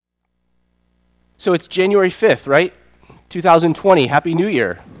So it's January 5th, right? 2020. Happy New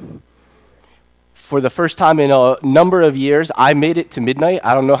Year. For the first time in a number of years, I made it to midnight.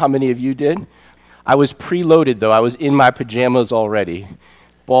 I don't know how many of you did. I was preloaded, though. I was in my pajamas already.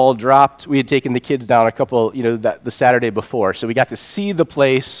 Ball dropped. We had taken the kids down the Saturday before, so we got to see the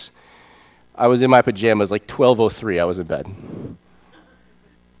place. I was in my pajamas, like 12:03, I was in bed.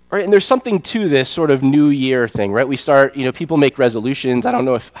 Right, and there's something to this sort of New Year thing, right? We start, people make resolutions. I don't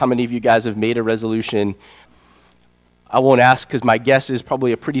know how many of you guys have made a resolution. I won't ask because my guess is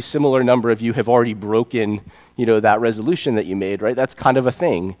probably a pretty similar number of you have already broken, that resolution that you made, right? That's kind of a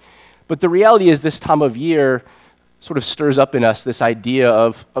thing. But the reality is this time of year sort of stirs up in us this idea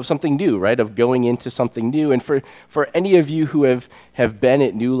of something new, right? Of going into something new. And for any of you who have been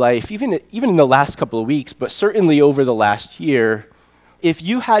at New Life, even in the last couple of weeks, but certainly over the last year, if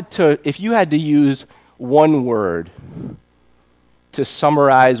you had to use one word to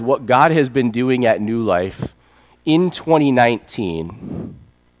summarize what God has been doing at New Life in 2019,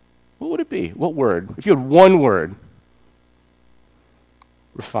 what would it be? What word? If you had one word.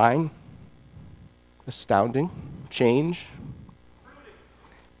 Refine, astounding, change,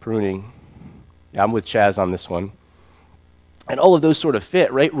 pruning. Yeah, I'm with Chaz on this one. And all of those sort of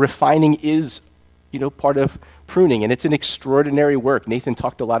fit, right? Refining is, part of pruning, and it's an extraordinary work. Nathan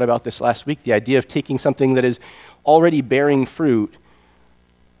talked a lot about this last week, the idea of taking something that is already bearing fruit,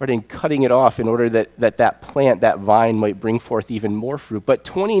 right, and cutting it off in order that plant, that vine, might bring forth even more fruit. But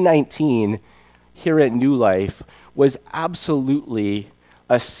 2019 here at New Life was absolutely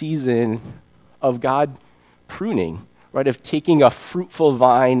a season of God pruning, right, of taking a fruitful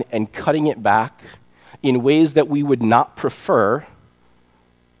vine and cutting it back in ways that we would not prefer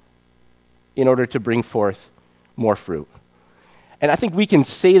in order to bring forth more fruit. And I think we can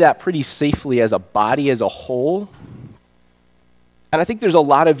say that pretty safely as a body, as a whole. And I think there's a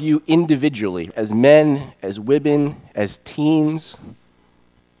lot of you individually, as men, as women, as teens,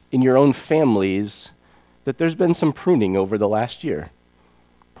 in your own families, that there's been some pruning over the last year.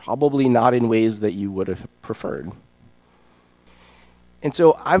 Probably not in ways that you would have preferred. And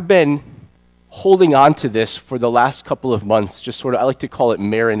so I've been holding on to this for the last couple of months, just sort of, I like to call it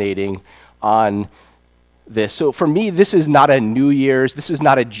marinating on this. So for me, this is not a New Year's, this is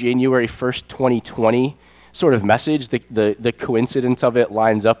not a January 1st, 2020 sort of message. The coincidence of it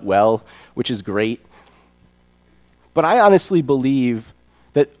lines up well, which is great. But I honestly believe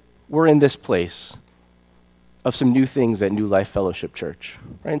that we're in this place of some new things at New Life Fellowship Church.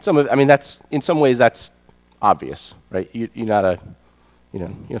 Right? That's in some ways that's obvious, right? You're not you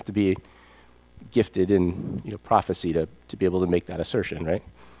have to be gifted in prophecy to be able to make that assertion, right?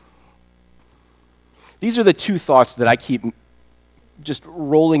 These are the two thoughts that I keep just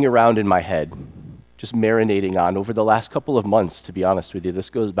rolling around in my head, just marinating on over the last couple of months, to be honest with you.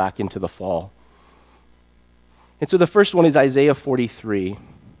 This goes back into the fall. And so the first one is Isaiah 43.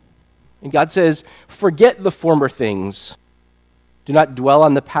 And God says, "Forget the former things. Do not dwell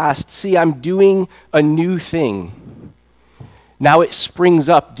on the past. See, I'm doing a new thing. Now it springs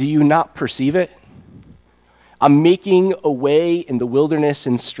up. Do you not perceive it? I'm making a way in the wilderness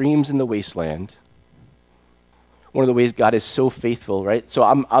and streams in the wasteland." One of the ways God is so faithful, right? So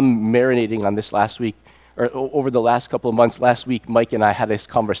I'm marinating on this last week, or over the last couple of months. Last week, Mike and I had this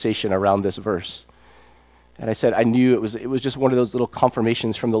conversation around this verse. And I said, I knew it was just one of those little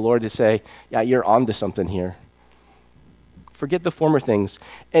confirmations from the Lord to say, yeah, you're onto something here. Forget the former things.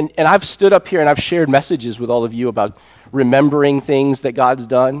 And I've stood up here and I've shared messages with all of you about remembering things that God's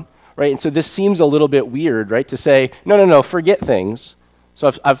done, right? And so this seems a little bit weird, right? To say, no, forget things. So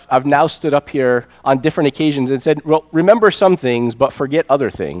I've now stood up here on different occasions and said, well, remember some things, but forget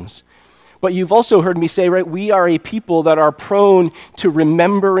other things. But you've also heard me say, right, we are a people that are prone to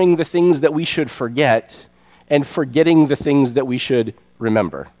remembering the things that we should forget and forgetting the things that we should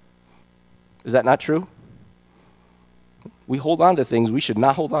remember. Is that not true? We hold on to things we should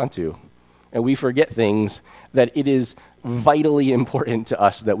not hold on to, and we forget things that it is vitally important to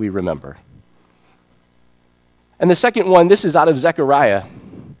us that we remember. And the second one, this is out of Zechariah. It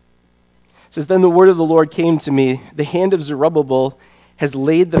says, "Then the word of the Lord came to me, the hand of Zerubbabel has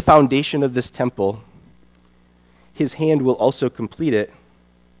laid the foundation of this temple. His hand will also complete it.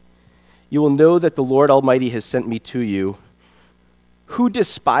 You will know that the Lord Almighty has sent me to you. Who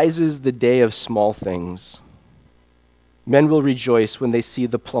despises the day of small things? Men will rejoice when they see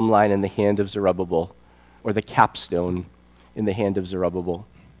the plumb line in the hand of Zerubbabel, or the capstone in the hand of Zerubbabel."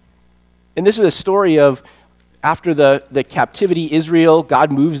 And this is a story of after the captivity, Israel,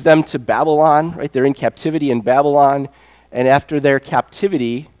 God moves them to Babylon, right? They're in captivity in Babylon. And after their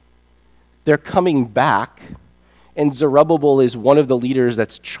captivity, they're coming back. And Zerubbabel is one of the leaders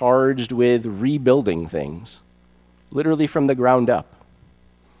that's charged with rebuilding things, literally from the ground up.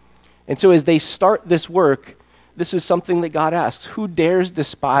 And so as they start this work, this is something that God asks: who dares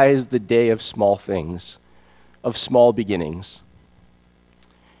despise the day of small things, of small beginnings?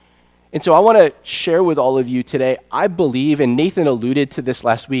 And so I want to share with all of you today, I believe, and Nathan alluded to this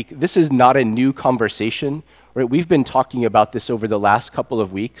last week, this is not a new conversation, right? We've been talking about this over the last couple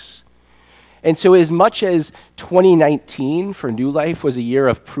of weeks. And so as much as 2019 for New Life was a year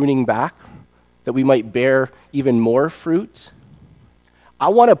of pruning back, that we might bear even more fruit, I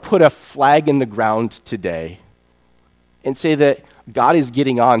want to put a flag in the ground today and say that God is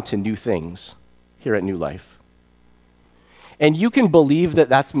getting on to new things here at New Life. And you can believe that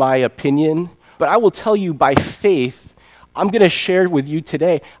that's my opinion, but I will tell you by faith, I'm going to share with you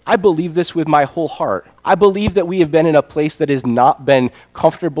today, I believe this with my whole heart. I believe that we have been in a place that has not been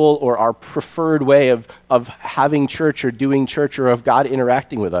comfortable or our preferred way of having church or doing church or of God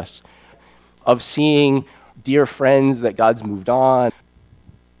interacting with us, of seeing dear friends that God's moved on.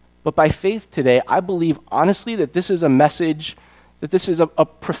 But by faith today, I believe honestly that this is a message, that this is a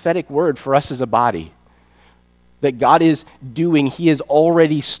prophetic word for us as a body. That God is doing, He has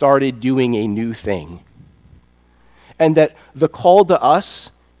already started doing a new thing. And that the call to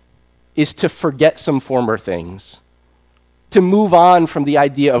us is to forget some former things, to move on from the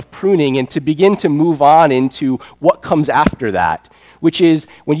idea of pruning and to begin to move on into what comes after that, which is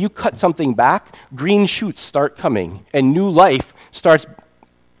when you cut something back, green shoots start coming and new life starts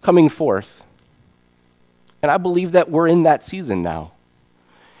coming forth. And I believe that we're in that season now.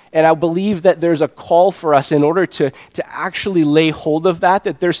 And I believe that there's a call for us in order to actually lay hold of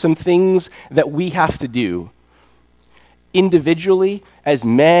that there's some things that we have to do. Individually, as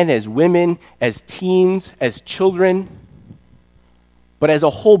men, as women, as teens, as children, but as a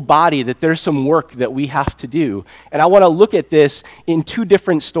whole body, that there's some work that we have to do. And I want to look at this in two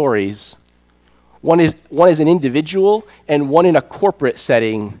different stories. One is an individual and one in a corporate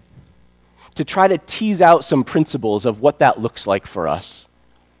setting to try to tease out some principles of what that looks like for us.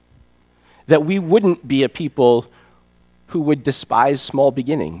 That we wouldn't be a people who would despise small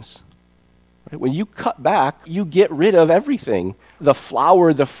beginnings. Right? When you cut back, you get rid of everything. The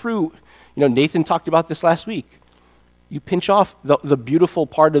flower, the fruit. Nathan talked about this last week. You pinch off the beautiful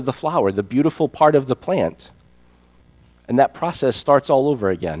part of the flower, the beautiful part of the plant. And that process starts all over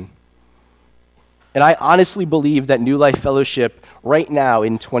again. And I honestly believe that New Life Fellowship right now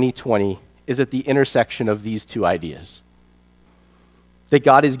in 2020 is at the intersection of these two ideas. That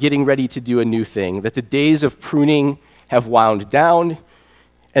God is getting ready to do a new thing, that the days of pruning have wound down,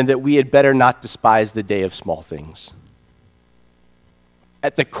 and that we had better not despise the day of small things.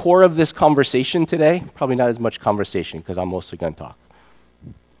 At the core of this conversation today, probably not as much conversation because I'm mostly going to talk.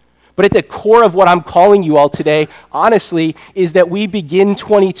 But at the core of what I'm calling you all today, honestly, is that we begin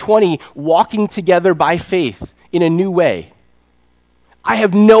 2020 walking together by faith in a new way. I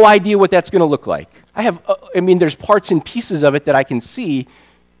have no idea what that's going to look like. There's parts and pieces of it that I can see.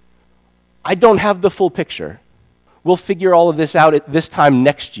 I don't have the full picture. We'll figure all of this out at this time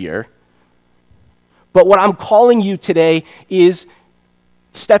next year. But what I'm calling you today is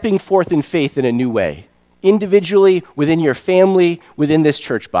stepping forth in faith in a new way. Individually, within your family, within this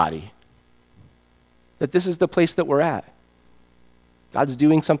church body. That this is the place that we're at. God's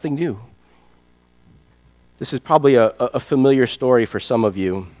doing something new. This is probably a familiar story for some of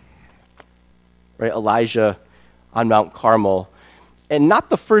you. Right? Elijah on Mount Carmel. And not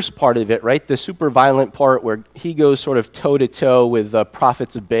the first part of it, right? The super violent part where he goes sort of toe-to-toe with the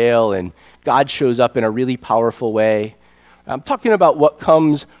prophets of Baal and God shows up in a really powerful way. I'm talking about what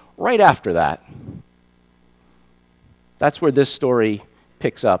comes right after that. That's where this story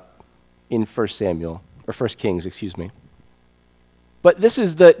picks up in 1 Kings. But this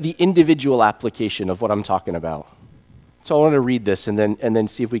is the individual application of what I'm talking about. So I want to read this and then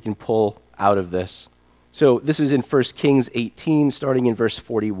see if we can pull out of this. So this is in 1 Kings 18, starting in verse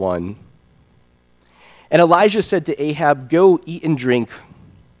 41. And Elijah said to Ahab, "Go eat and drink,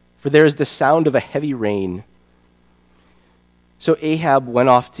 for there is the sound of a heavy rain." So Ahab went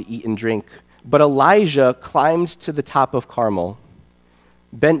off to eat and drink. But Elijah climbed to the top of Carmel,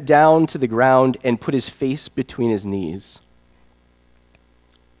 bent down to the ground, and put his face between his knees.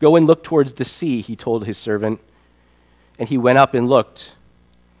 "Go and look towards the sea," he told his servant. And he went up and looked.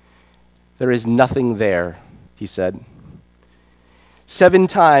 "There is nothing there," he said. 7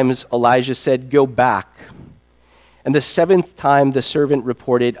 times Elijah said, "Go back." And the 7th time the servant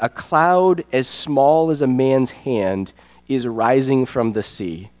reported, "A cloud as small as a man's hand is rising from the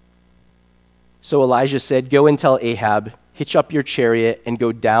sea." So Elijah said, "Go and tell Ahab, hitch up your chariot and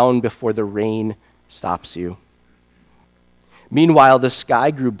go down before the rain stops you." Meanwhile, the sky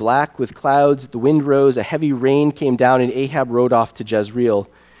grew black with clouds, the wind rose, a heavy rain came down, and Ahab rode off to Jezreel.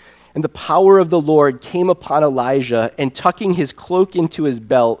 And the power of the Lord came upon Elijah, and tucking his cloak into his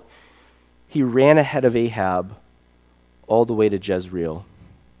belt, he ran ahead of Ahab all the way to Jezreel.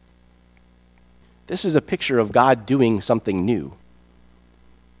 This is a picture of God doing something new.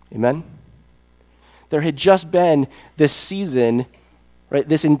 Amen? There had just been this season, right,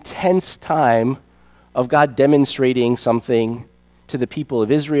 this intense time of God demonstrating something to the people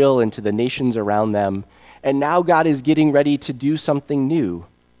of Israel and to the nations around them. And now God is getting ready to do something new.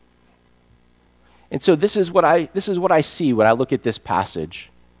 And so this is what I see when I look at this passage.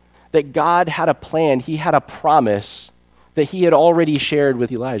 That God had a plan, he had a promise that he had already shared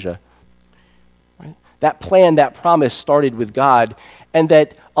with Elijah. Right? That plan, that promise started with God, and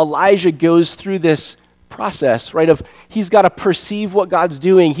that Elijah goes through this process, right, of he's got to perceive what God's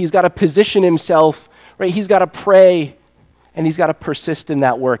doing, he's got to position himself, right? He's got to pray, and he's got to persist in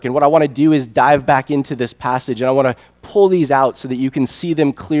that work. And what I want to do is dive back into this passage, and I want to pull these out so that you can see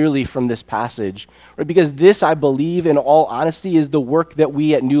them clearly from this passage, right? Because this, I believe, in all honesty, is the work that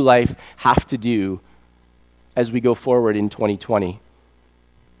we at New Life have to do as we go forward in 2020.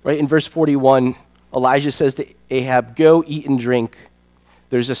 Right? In verse 41, Elijah says to Ahab, "Go, eat and drink.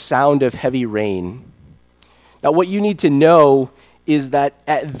 There's a sound of heavy rain." Now, what you need to know is that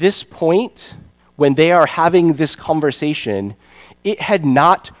at this point, when they are having this conversation, it had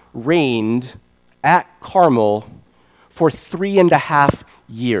not rained at Carmel for 3.5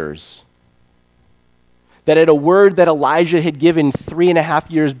 years. That at a word that Elijah had given 3.5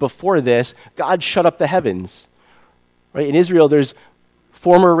 years before this, God shut up the heavens. Right? In Israel, there's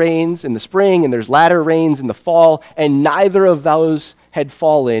former rains in the spring and there's latter rains in the fall, and neither of those had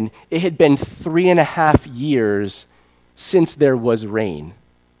fallen. It had been 3.5 years since there was rain.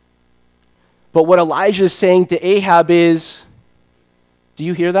 But what Elijah is saying to Ahab is, do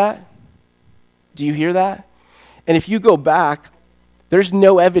you hear that? Do you hear that? And if you go back, there's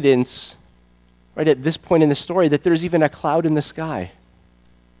no evidence, right at this point in the story, that there's even a cloud in the sky.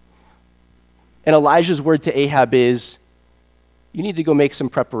 And Elijah's word to Ahab is, you need to go make some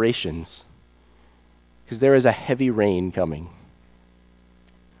preparations, because there is a heavy rain coming.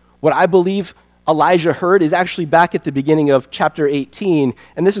 What I believe Elijah heard is actually back at the beginning of chapter 18,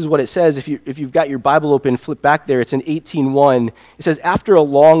 and this is what it says. If you've got your Bible open, flip back there. It's in 18:1. It says, "After a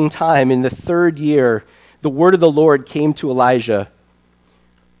long time, in the 3rd year, the word of the Lord came to Elijah.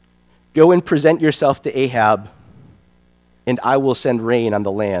 Go and present yourself to Ahab, and I will send rain on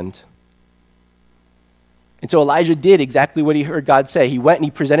the land." And so Elijah did exactly what he heard God say. He went and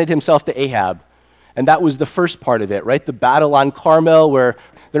he presented himself to Ahab, and that was the first part of it, right? The battle on Carmel, where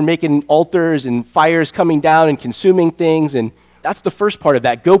they're making altars and fires coming down and consuming things, and that's the first part of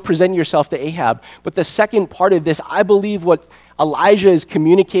that. Go present yourself to Ahab. But the second part of this, I believe what Elijah is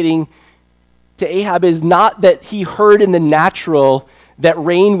communicating to Ahab is not that he heard in the natural that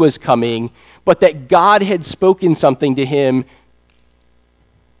rain was coming, but that God had spoken something to him,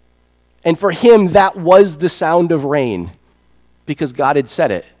 and for him that was the sound of rain, because God had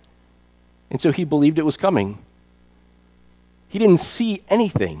said it. And so he believed it was coming. He didn't see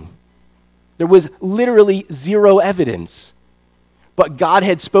anything. There was literally zero evidence. But God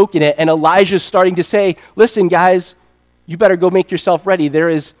had spoken it, and Elijah's starting to say, listen, guys, you better go make yourself ready. There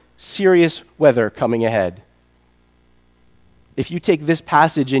is serious weather coming ahead. If you take this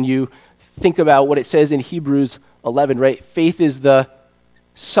passage and you think about what it says in Hebrews 11, right? Faith is the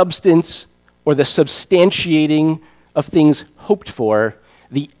substance or the substantiating of things hoped for,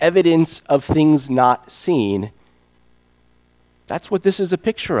 the evidence of things not seen. That's what this is a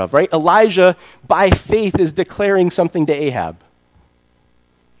picture of, right? Elijah, by faith, is declaring something to Ahab.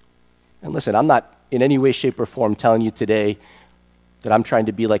 And listen, I'm not in any way, shape, or form telling you today that I'm trying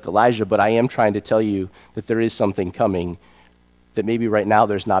to be like Elijah, but I am trying to tell you that there is something coming that maybe right now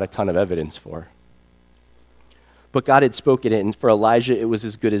there's not a ton of evidence for. But God had spoken it, and for Elijah, it was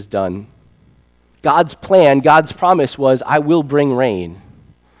as good as done. God's plan, God's promise was, I will bring rain.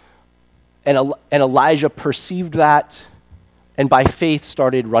 And Elijah perceived that, and by faith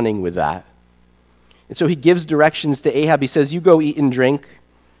started running with that. And so he gives directions to Ahab. He says, you go eat and drink.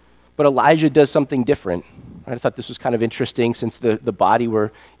 But Elijah does something different. I thought this was kind of interesting since the body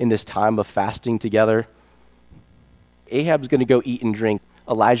were in this time of fasting together. Ahab's going to go eat and drink.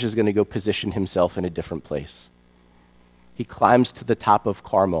 Elijah's going to go position himself in a different place. He climbs to the top of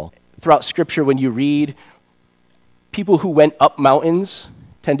Carmel. Throughout Scripture, when you read, people who went up mountains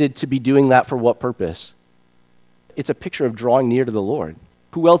tended to be doing that for what purpose? It's a picture of drawing near to the Lord.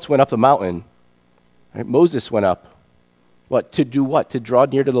 Who else went up the mountain? Right? Moses went up. What? To do what? To draw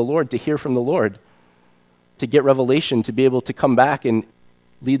near to the Lord, to hear from the Lord, to get revelation, to be able to come back and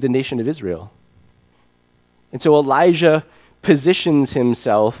lead the nation of Israel. And so Elijah positions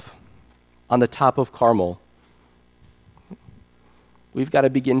himself on the top of Carmel. We've got to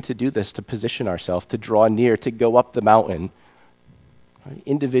begin to do this, to position ourselves, to draw near, to go up the mountain, right?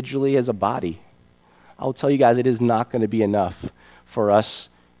 Individually as a body. I'll tell you guys, it is not going to be enough for us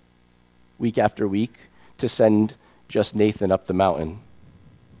week after week to send just Nathan up the mountain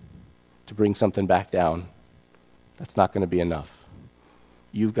to bring something back down. That's not going to be enough.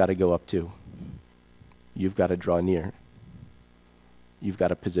 You've got to go up too. You've got to draw near. You've got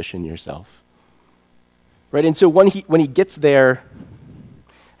to position yourself. Right? And so when he gets there,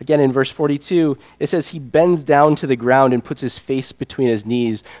 again in verse 42, it says he bends down to the ground and puts his face between his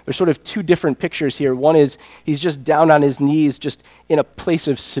knees. There's sort of two different pictures here. One is he's just down on his knees, just in a place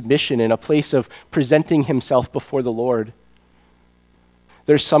of submission, in a place of presenting himself before the Lord.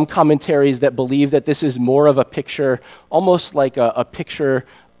 There's some commentaries that believe that this is more of a picture, almost like a picture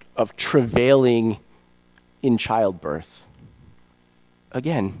of travailing in childbirth.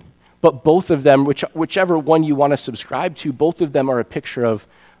 Again, but both of them, whichever one you want to subscribe to, both of them are a picture of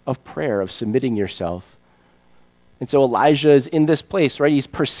prayer, of submitting yourself. And so Elijah is in this place, right? He's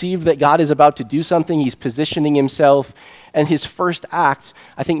perceived that God is about to do something. He's positioning himself. And his first act,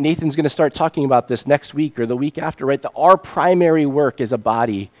 I think Nathan's going to start talking about this next week or the week after, right? That our primary work as a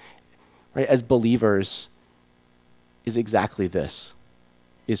body, right, as believers, is exactly this,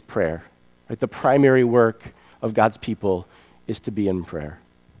 is prayer. Right? The primary work of God's people is to be in prayer.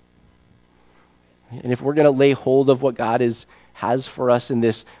 And if we're going to lay hold of what God has for us in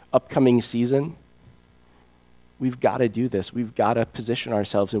this upcoming season, we've got to do this. We've got to position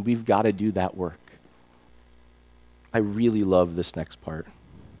ourselves, and we've got to do that work. I really love this next part.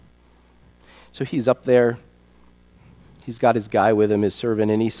 So he's up there. He's got his guy with him, his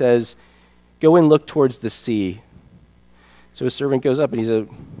servant, and he says, "Go and look towards the sea." So his servant goes up, and he's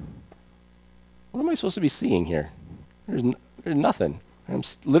what am I supposed to be seeing here? There's nothing. I'm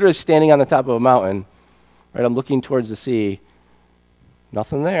literally standing on the top of a mountain, right? I'm looking towards the sea.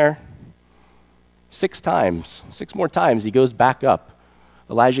 Nothing there. 6 more times, he goes back up.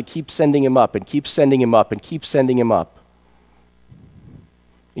 Elijah keeps sending him up and keeps sending him up and keeps sending him up.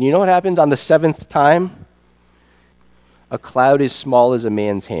 And you know what happens on the 7th time? A cloud as small as a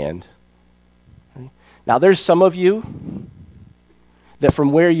man's hand. Right? Now there's some of you that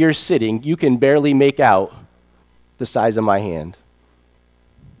from where you're sitting, you can barely make out the size of my hand.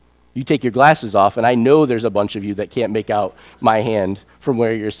 You take your glasses off, and I know there's a bunch of you that can't make out my hand from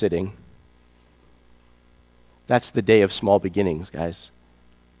where you're sitting. That's the day of small beginnings, guys.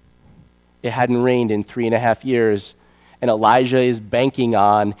 It hadn't rained in 3.5 years, and Elijah is banking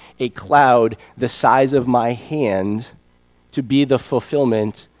on a cloud the size of my hand to be the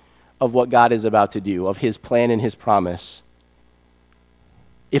fulfillment of what God is about to do, of his plan and his promise.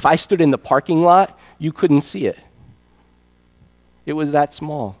 If I stood in the parking lot, you couldn't see it. It was that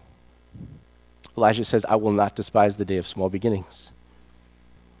small. Elijah says, I will not despise the day of small beginnings.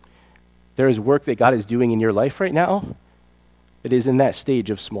 There is work that God is doing in your life right now that is in that stage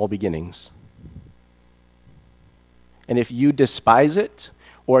of small beginnings. And if you despise it,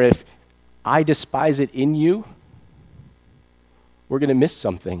 or if I despise it in you, we're going to miss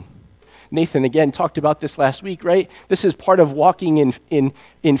something. Nathan, again, talked about this last week, right? This is part of walking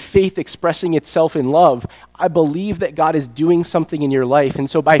in faith, expressing itself in love. I believe that God is doing something in your life, and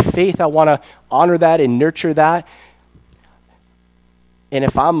so by faith, I want to honor that and nurture that. And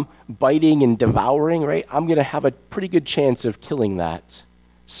if I'm biting and devouring, right, I'm going to have a pretty good chance of killing that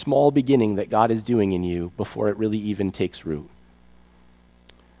small beginning that God is doing in you before it really even takes root.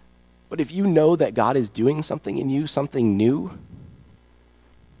 But if you know that God is doing something in you, something new,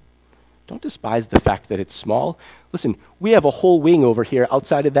 don't despise the fact that it's small. Listen, we have a whole wing over here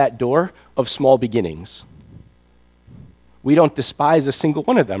outside of that door of small beginnings. We don't despise a single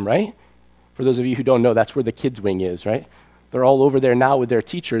one of them, right? For those of you who don't know, that's where the kids' wing is, right? They're all over there now with their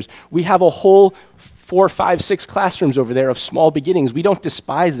teachers. We have a whole 4, 5, 6 classrooms over there of small beginnings. We don't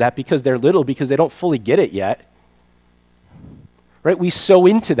despise that because they're little, because they don't fully get it yet. Right? We sow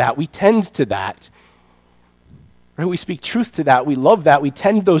into that. We tend to that. Right? We speak truth to that. We love that. We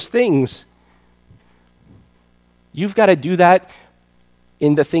tend those things. You've got to do that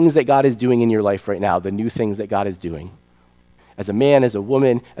in the things that God is doing in your life right now, the new things that God is doing. As a man, as a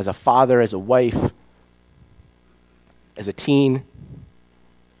woman, as a father, as a wife, as a teen.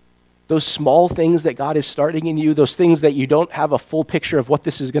 Those small things that God is starting in you, those things that you don't have a full picture of what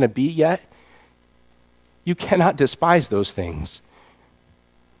this is going to be yet, you cannot despise those things.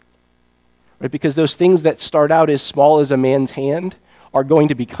 Right? Because those things that start out as small as a man's hand are going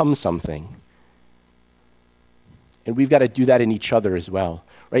to become something. And we've got to do that in each other as well,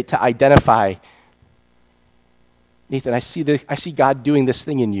 right? To identify, Nathan, I see God doing this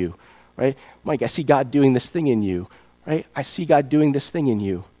thing in you, right? Mike, I see God doing this thing in you, right? I see God doing this thing in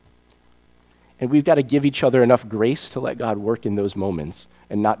you. And we've got to give each other enough grace to let God work in those moments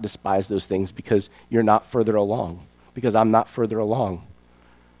and not despise those things because you're not further along, because I'm not further along.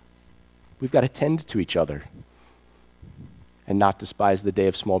 We've got to tend to each other and not despise the day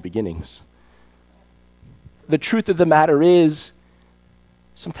of small beginnings. The truth of the matter is,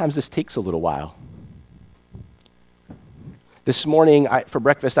 sometimes this takes a little while. This morning, for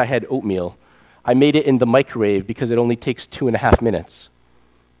breakfast, I had oatmeal. I made it in the microwave because it only takes 2.5 minutes.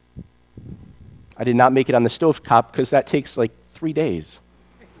 I did not make it on the stovetop because that takes like 3 days.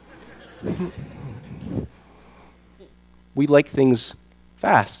 We like things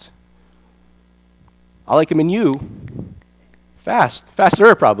fast. I like them in you fast.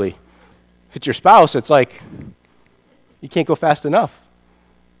 Faster, probably. If it's your spouse, it's like you can't go fast enough.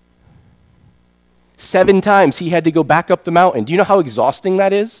 7 times he had to go back up the mountain. Do you know how exhausting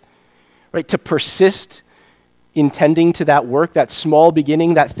that is? Right? To persist in tending to that work, that small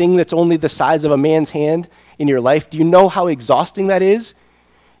beginning, that thing that's only the size of a man's hand in your life. Do you know how exhausting that is?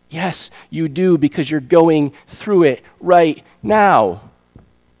 Yes, you do, because you're going through it right now.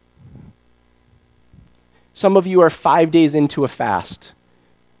 Some of you are 5 days into a fast.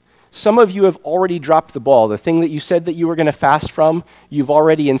 Some of you have already dropped the ball. The thing that you said that you were going to fast from, you've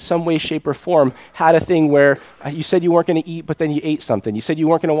already in some way, shape, or form had a thing where you said you weren't going to eat, but then you ate something. You said you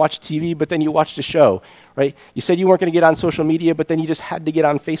weren't going to watch TV, but then you watched a show, right? You said you weren't going to get on social media, but then you just had to get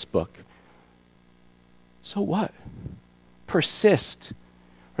on Facebook. So what? Persist.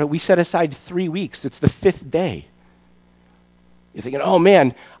 Right? We set aside 3 weeks. It's the 5th day. You're thinking, oh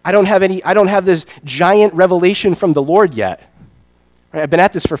man, I don't have this giant revelation from the Lord yet. Right, I've been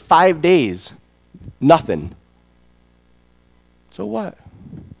at this for 5 days. Nothing. So what?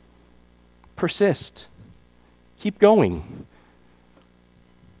 Persist. Keep going.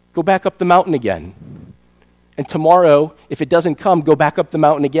 Go back up the mountain again. And tomorrow, if it doesn't come, go back up the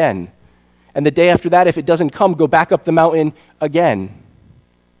mountain again. And the day after that, if it doesn't come, go back up the mountain again.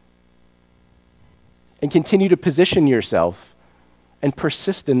 And continue to position yourself and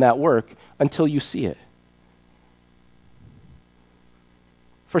persist in that work until you see it.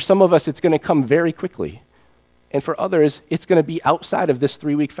 For some of us, it's going to come very quickly. And for others, it's going to be outside of this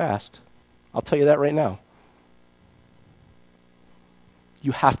 3-week fast. I'll tell you that right now.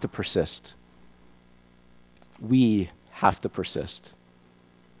 You have to persist. We have to persist.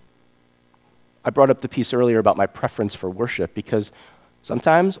 I brought up the piece earlier about my preference for worship because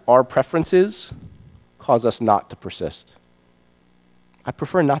sometimes our preferences cause us not to persist. I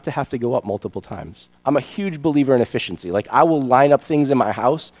prefer not to have to go up multiple times. I'm a huge believer in efficiency. Like, I will line up things in my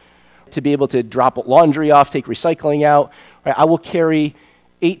house to be able to drop laundry off, take recycling out. Right? I will carry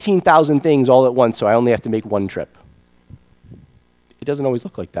 18,000 things all at once, so I only have to make one trip. It doesn't always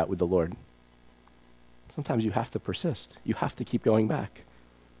look like that with the Lord. Sometimes you have to persist. You have to keep going back.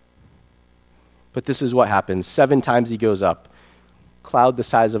 But this is what happens. 7 times he goes up, cloud the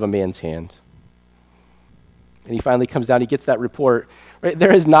size of a man's hand. And he finally comes down, he gets that report. Right?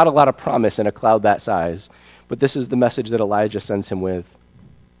 There is not a lot of promise in a cloud that size, but this is the message that Elijah sends him with.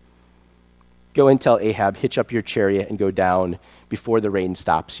 Go and tell Ahab, hitch up your chariot and go down before the rain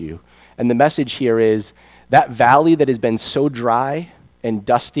stops you. And the message here is that valley that has been so dry and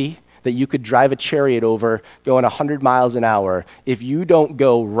dusty that you could drive a chariot over going 100 miles an hour, if you don't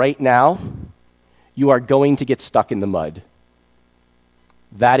go right now, you are going to get stuck in the mud.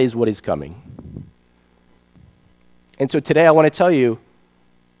 That is what is coming. And so today I want to tell you,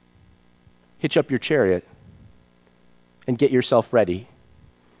 hitch up your chariot and get yourself ready,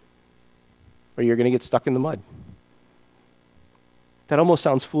 or you're going to get stuck in the mud. That almost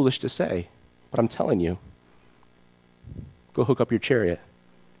sounds foolish to say, but I'm telling you, go hook up your chariot.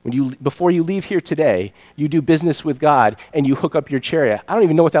 Before you leave here today, you do business with God and you hook up your chariot. I don't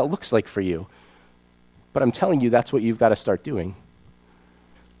even know what that looks like for you, but I'm telling you that's what you've got to start doing.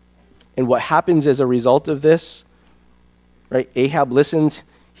 And what happens as a result of this, right? Ahab listens.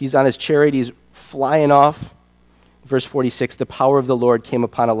 He's on his chariot. He's flying off. Verse 46, the power of the Lord came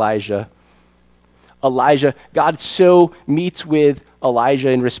upon Elijah. God so meets with Elijah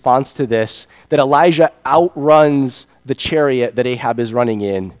in response to this that Elijah outruns the chariot that Ahab is running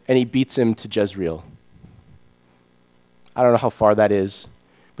in, and he beats him to Jezreel. I don't know how far that is,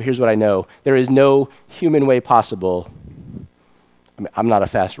 but here's what I know. There is no human way possible. I mean, I'm not a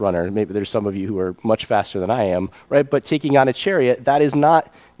fast runner. Maybe there's some of you who are much faster than I am, right? But taking on a chariot, that is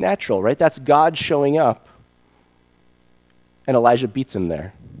not natural, right? That's God showing up. And Elijah beats him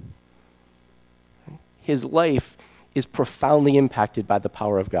there. His life is profoundly impacted by the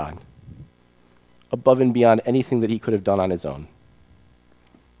power of God, above and beyond anything that he could have done on his own.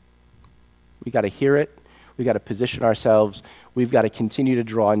 We got to hear it. We got to position ourselves. We've got to continue to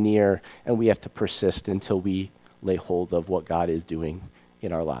draw near, and we have to persist until we lay hold of what God is doing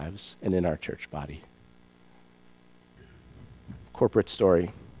in our lives and in our church body. Corporate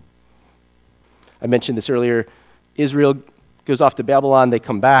story. I mentioned this earlier. Israel goes off to Babylon. They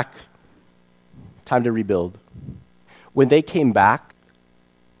come back. Time to rebuild. When they came back,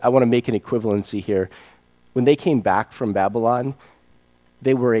 I want to make an equivalency here. When they came back from Babylon,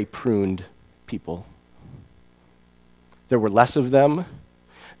 they were a pruned people. There were less of them.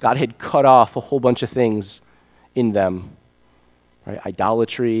 God had cut off a whole bunch of things in them, right?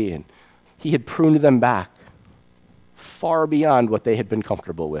 Idolatry, and he had pruned them back far beyond what they had been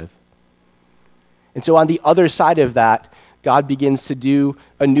comfortable with. And so on the other side of that, God begins to do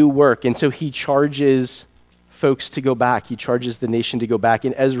a new work. And so he charges folks to go back. He charges the nation to go back.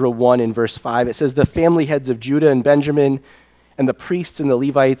 In Ezra 1 in verse 5, it says, the family heads of Judah and Benjamin and the priests and the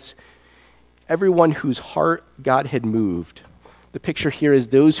Levites, everyone whose heart God had moved. The picture here is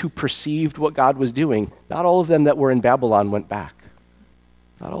those who perceived what God was doing. Not all of them that were in Babylon went back.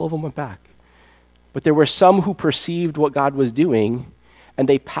 Not all of them went back. But there were some who perceived what God was doing, and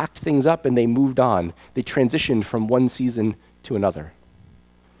they packed things up and they moved on. They transitioned from one season to another.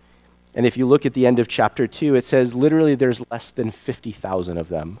 And if you look at the end of chapter 2, it says literally there's less than 50,000 of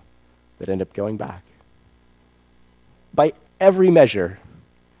them that end up going back. By every measure,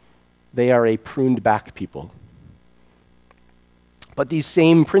 they are a pruned back people. But these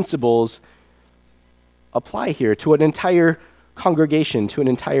same principles apply here to an entire congregation, to an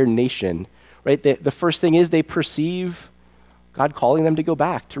entire nation, right? The first thing is they perceive God calling them to go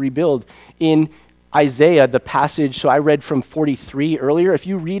back, to rebuild. In Isaiah, the passage, so I read from 43 earlier. If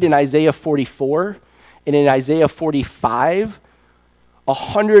you read in Isaiah 44 and in Isaiah 45,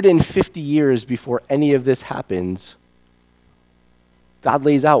 150 years before any of this happens, God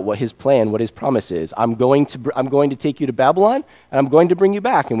lays out what his plan, what his promise is. I'm going to take you to Babylon, and I'm going to bring you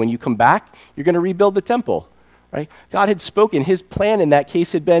back. And when you come back, you're going to rebuild the temple, right? God had spoken. His plan in that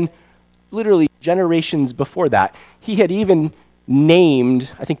case had been literally generations before that. He had even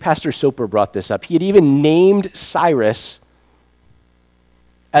named, I think Pastor Soper brought this up, he had even named Cyrus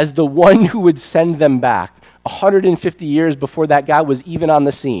as the one who would send them back 150 years before that guy was even on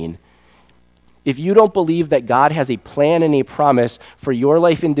the scene. If you don't believe that God has a plan and a promise for your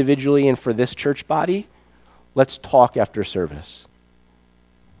life individually and for this church body, let's talk after service.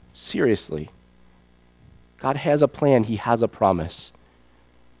 Seriously. God has a plan. He has a promise.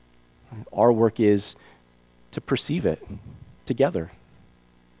 Our work is to perceive it together,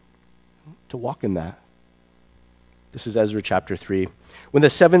 to walk in that. This is Ezra chapter 3. When the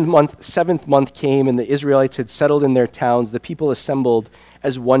seventh month came and the Israelites had settled in their towns, the people assembled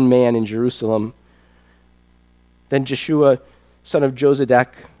as one man in Jerusalem. Then Jeshua, son of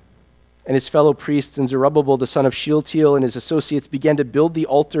Jozadak, and his fellow priests, and Zerubbabel, the son of Shealtiel, and his associates began to build the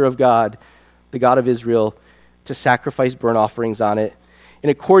altar of God, the God of Israel, to sacrifice burnt offerings on it, in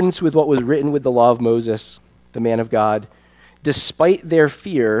accordance with what was written with the law of Moses, the man of God. Despite their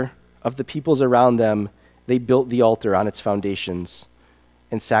fear of the peoples around them, they built the altar on its foundations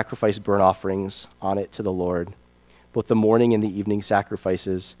and sacrificed burnt offerings on it to the Lord, both the morning and the evening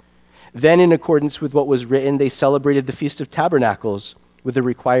sacrifices. Then, in accordance with what was written, they celebrated the Feast of Tabernacles with the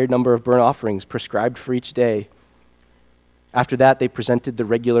required number of burnt offerings prescribed for each day. After that, they presented the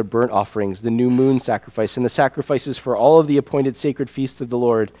regular burnt offerings, the new moon sacrifice, and the sacrifices for all of the appointed sacred feasts of the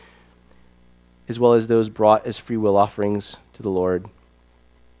Lord, as well as those brought as freewill offerings to the Lord.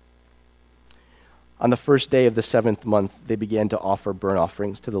 On the first day of the 7th month, they began to offer burnt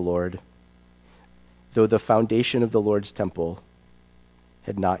offerings to the Lord, though the foundation of the Lord's temple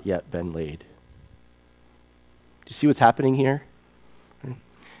had not yet been laid. Do you see what's happening here?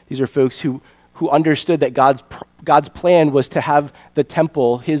 These are folks who understood that God's plan was to have the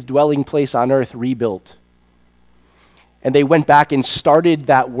temple, his dwelling place on earth, rebuilt. And they went back and started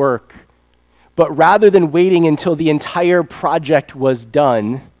that work. But rather than waiting until the entire project was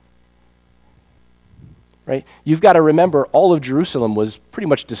done, right? You've got to remember all of Jerusalem was pretty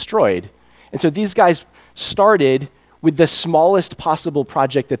much destroyed. And so these guys started with the smallest possible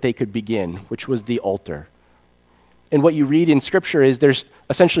project that they could begin, which was the altar. And what you read in Scripture is there's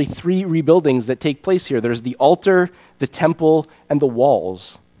essentially 3 rebuildings that take place here. There's the altar, the temple, and the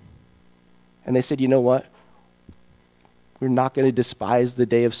walls. And they said, you know what? We're not going to despise the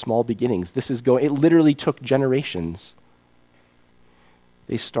day of small beginnings. It literally took generations.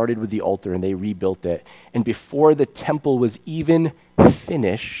 They started with the altar and they rebuilt it. And before the temple was even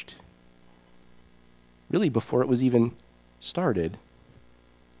finished, really before it was even started,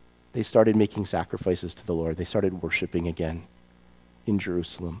 they started making sacrifices to the Lord. They started worshiping again in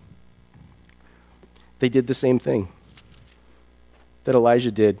Jerusalem. They did the same thing that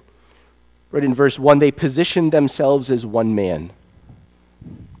Elijah did. Right in verse 1, they positioned themselves as one man.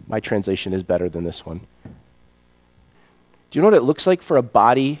 My translation is better than this one. Do you know what it looks like for a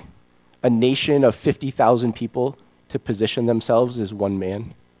body, a nation of 50,000 people to position themselves as one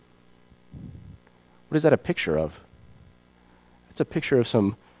man? What is that a picture of? It's a picture of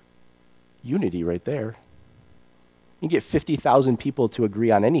some unity right there. You get 50,000 people to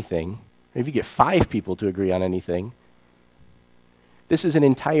agree on anything, or if you get 5 people to agree on anything, this is an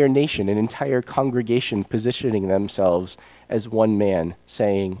entire nation, an entire congregation positioning themselves as one man,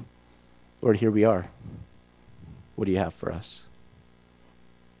 saying, Lord, here we are. What do you have for us?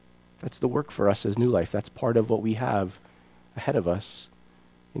 That's the work for us as New Life. That's part of what we have ahead of us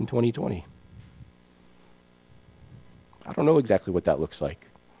in 2020. I don't know exactly what that looks like.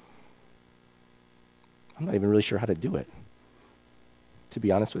 I'm not even really sure how to do it. To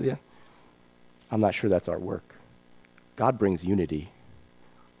be honest with you, I'm not sure that's our work. God brings unity.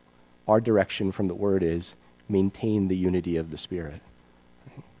 Our direction from the Word is maintain the unity of the Spirit.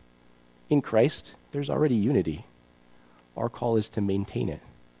 In Christ, there's already unity. Our call is to maintain it.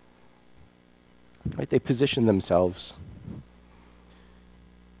 Right? They position themselves.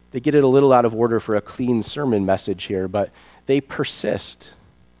 They get it a little out of order for a clean sermon message here, but they persist.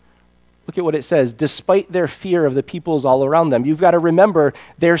 Look at what it says. Despite their fear of the peoples all around them, you've got to remember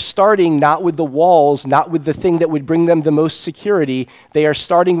they're starting not with the walls, not with the thing that would bring them the most security. They are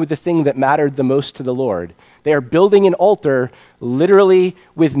starting with the thing that mattered the most to the Lord. They are building an altar literally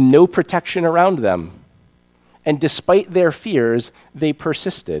with no protection around them. And despite their fears, they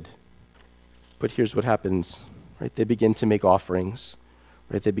persisted. But here's what happens, right? They begin to make offerings,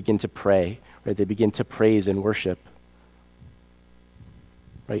 right? They begin to pray, right? They begin to praise and worship.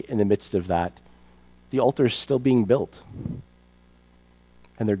 Right, in the midst of that, the altar is still being built.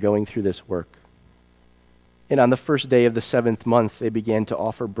 And they're going through this work. And on the first day of the 7th month, they began to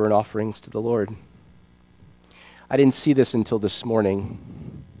offer burnt offerings to the Lord. I didn't see this until this morning.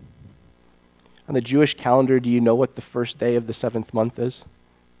 On the Jewish calendar, do you know what the first day of the 7th month is?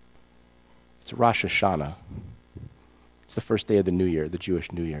 It's Rosh Hashanah. It's the first day of the New Year, the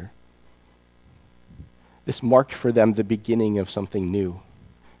Jewish New Year. This marked for them the beginning of something new.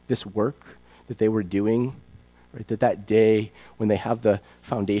 This work that they were doing, right, that day when they have the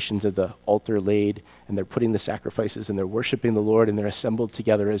foundations of the altar laid and they're putting the sacrifices and they're worshiping the Lord and they're assembled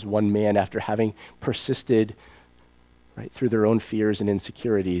together as one man after having persisted, right, through their own fears and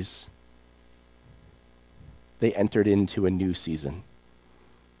insecurities, they entered into a new season,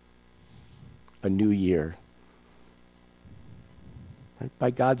 a new year, right,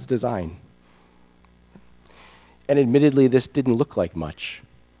 by God's design. And admittedly, this didn't look like much.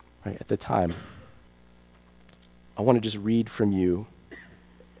 Right, at the time. I want to just read from you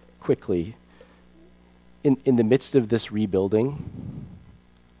quickly. In the midst of this rebuilding,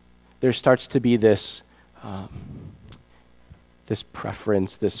 there starts to be this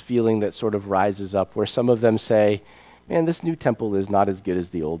preference, this feeling that sort of rises up where some of them say, man, this new temple is not as good as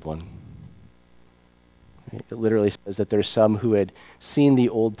the old one. Right? It literally says that there's some who had seen the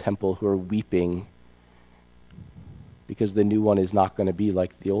old temple who are weeping because the new one is not going to be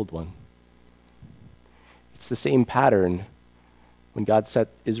like the old one. It's the same pattern when God set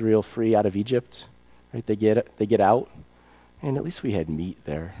Israel free out of Egypt. Right? They get out, and at least we had meat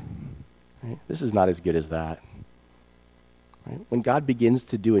there. Right? This is not as good as that. Right? When God begins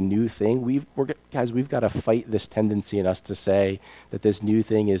to do a new thing, we've got to fight this tendency in us to say that this new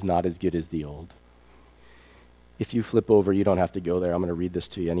thing is not as good as the old. If you flip over, you don't have to go there. I'm going to read this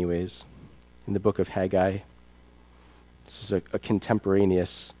to you anyways. In the book of Haggai, this is a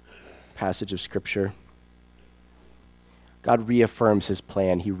contemporaneous passage of Scripture. God reaffirms his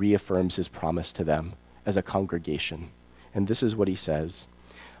plan. He reaffirms his promise to them as a congregation. And this is what he says.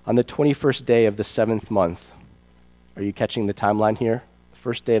 On the 21st day of the 7th month, are you catching the timeline here?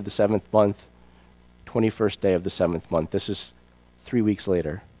 First day of the 7th month, 21st day of the 7th month. This is 3 weeks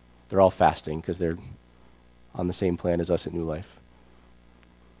later. They're all fasting because they're on the same plan as us at New Life.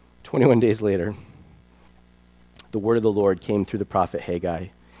 21 days later, the word of the Lord came through the prophet Haggai.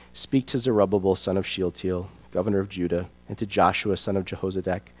 Speak to Zerubbabel, son of Shealtiel, governor of Judah, and to Joshua, son of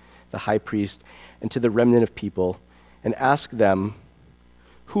Jehozadak, the high priest, and to the remnant of people, and ask them,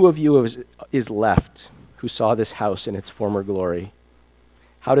 who of you is left who saw this house in its former glory?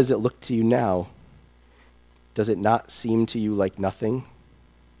 How does it look to you now? Does it not seem to you like nothing?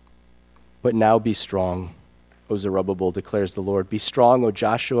 But now be strong, O Zerubbabel, declares the Lord. Be strong, O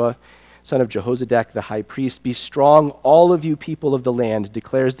Joshua, son of Jehozadak the high priest. Be strong, all of you people of the land,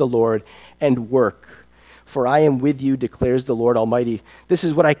 declares the Lord, and work. For I am with you, declares the Lord Almighty. This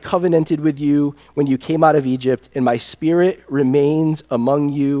is what I covenanted with you when you came out of Egypt, and my spirit remains among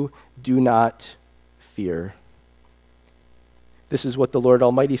you. Do not fear. This is what the Lord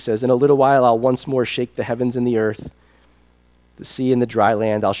Almighty says. In a little while, I'll once more shake the heavens and the earth, the sea and the dry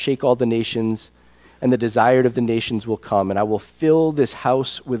land. I'll shake all the nations, and the desired of the nations will come, and I will fill this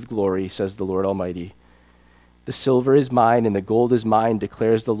house with glory, says the Lord Almighty. The silver is mine, and the gold is mine,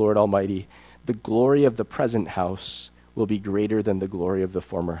 declares the Lord Almighty. The glory of the present house will be greater than the glory of the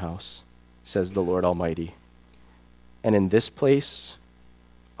former house, says the Lord Almighty. And in this place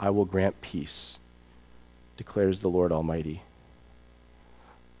I will grant peace, declares the Lord Almighty.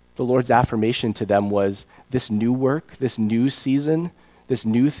 The Lord's affirmation to them was, this new work, this new season, this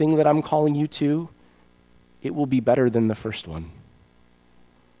new thing that I'm calling you to, it will be better than the first one.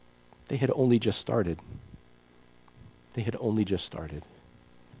 They had only just started. They had only just started.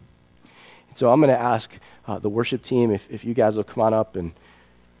 And so I'm going to ask the worship team if you guys will come on up. And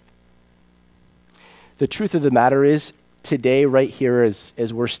the truth of the matter is, today, right here,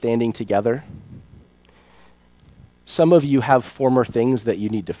 as we're standing together, some of you have former things that you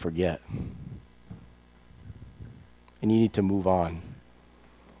need to forget. And you need to move on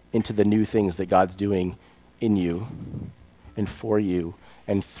into the new things that God's doing in you and for you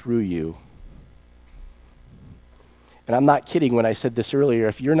and through you. And I'm not kidding when I said this earlier.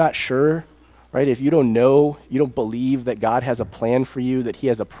 If you're not sure, right, if you don't know, you don't believe that God has a plan for you, that he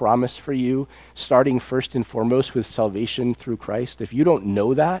has a promise for you, starting first and foremost with salvation through Christ, if you don't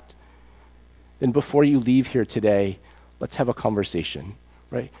know that, then before you leave here today, let's have a conversation,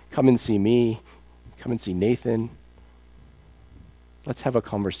 right? Come and see me, come and see Nathan. Let's have a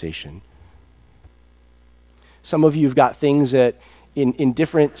conversation. Some of you have got things that in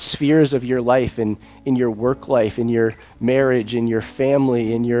different spheres of your life, in your work life, in your marriage, in your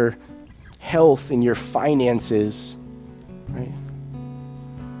family, in your health, in your finances, right?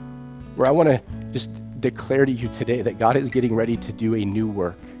 Where I want to just declare to you today that God is getting ready to do a new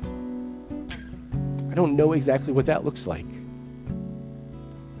work. I don't know exactly what that looks like.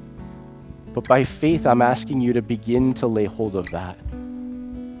 But by faith, I'm asking you to begin to lay hold of that.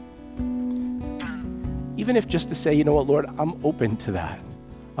 Even if just to say, you know what, Lord, I'm open to that.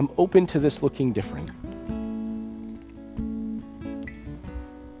 I'm open to this looking different. You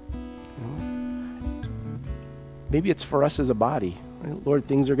know? Maybe it's for us as a body. Right? Lord,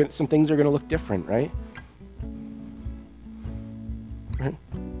 some things are going to look different, right? Right?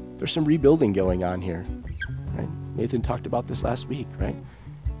 There's some rebuilding going on here. Right? Nathan talked about this last week, right?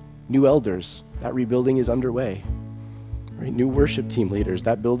 New elders, that rebuilding is underway. Right? New worship team leaders,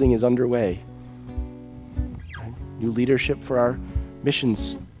 that building is underway. Right? New leadership for our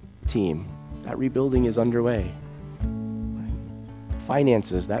missions team, that rebuilding is underway. Right?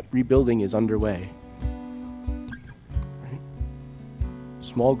 Finances, that rebuilding is underway. Right?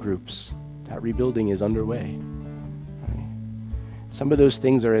 Small groups, that rebuilding is underway. Right? Some of those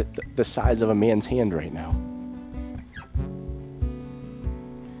things are at the size of a man's hand right now.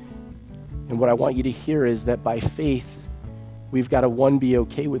 And what I want you to hear is that by faith, we've got to, one, be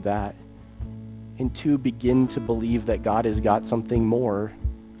okay with that, and two, begin to believe that God has got something more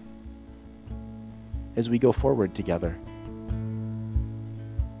as we go forward together.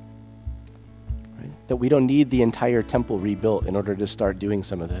 Right? That we don't need the entire temple rebuilt in order to start doing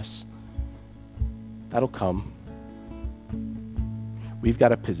some of this. That'll come. We've got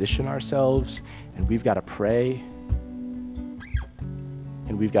to position ourselves, and we've got to pray,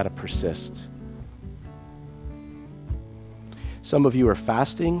 and we've got to persist. Some of you are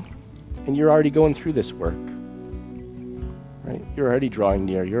fasting, and you're already going through this work, right? You're already drawing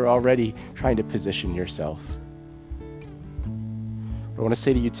near. You're already trying to position yourself. What I want to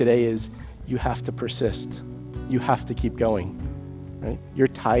say to you today is you have to persist. You have to keep going, right? You're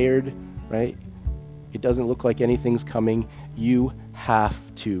tired, right? It doesn't look like anything's coming. You have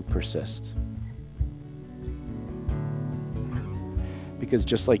to persist. Because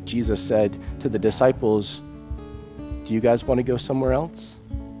just like Jesus said to the disciples, do you guys want to go somewhere else?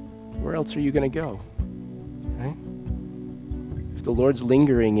 Where else are you going to go? Right? If the Lord's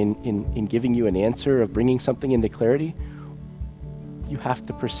lingering in giving you an answer, of bringing something into clarity, you have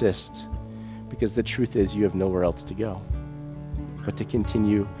to persist, because the truth is you have nowhere else to go but to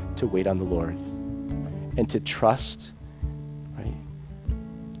continue to wait on the Lord and to trust, right,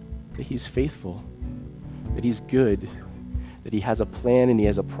 that he's faithful, that he's good, that he has a plan and he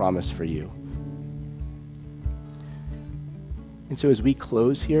has a promise for you. And so as we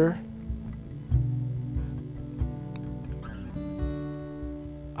close here,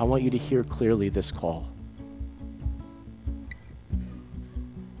 I want you to hear clearly this call.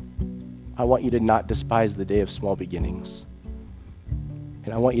 I want you to not despise the day of small beginnings.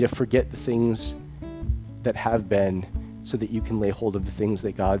 And I want you to forget the things that have been so that you can lay hold of the things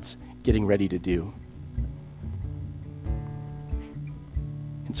that God's getting ready to do.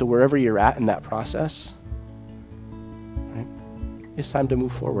 And so wherever you're at in that process, right, it's time to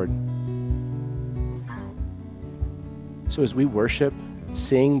move forward. So as we worship,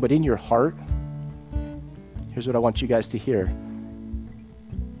 sing, but in your heart, here's what I want you guys to hear.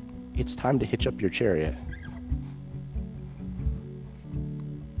 It's time to hitch up your chariot.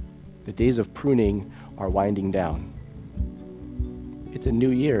 The days of pruning are winding down. It's a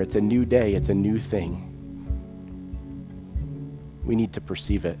new year, it's a new day, it's a new thing. We need to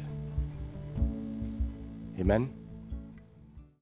perceive it. Amen?